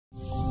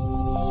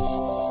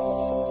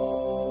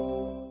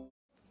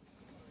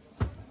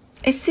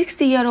A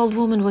 60-year-old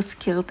woman was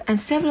killed and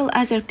several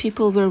other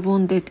people were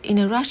wounded in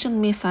a Russian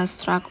missile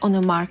struck on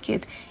a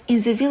market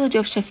in the village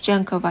of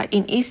Shevchenkove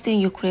in eastern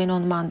Ukraine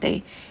on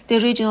Monday, the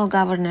regional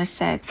governor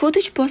said.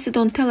 Footage posted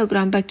on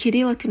Telegram by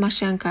Kirill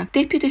Tymoshenko,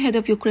 deputy head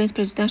of Ukraine's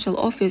presidential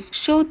office,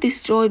 showed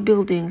destroyed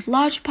buildings,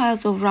 large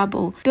piles of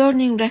rubble,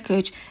 burning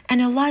wreckage,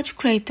 and a large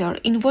crater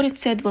in what it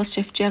said was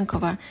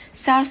Shevchenkove,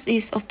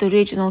 southeast of the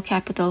regional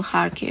capital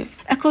Kharkiv.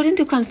 According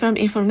to confirmed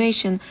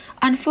information,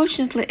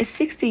 unfortunately a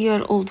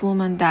 60-year-old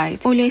woman died.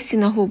 Oleh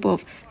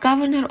Sinahubov,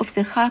 governor of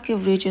the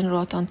Kharkiv region,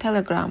 wrote on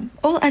Telegram.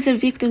 All other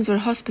victims were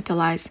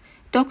hospitalized.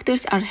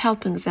 Doctors are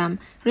helping them.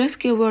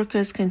 Rescue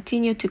workers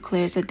continue to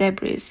clear the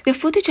debris. The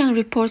footage and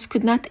reports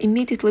could not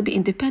immediately be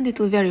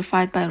independently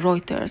verified by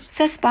Reuters.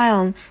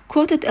 Suspilne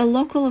quoted a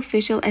local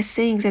official as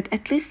saying that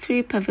at least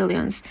 3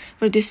 pavilions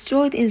were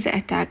destroyed in the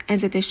attack and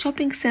that a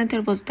shopping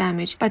center was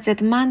damaged, but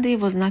that Monday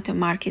was not a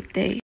market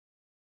day.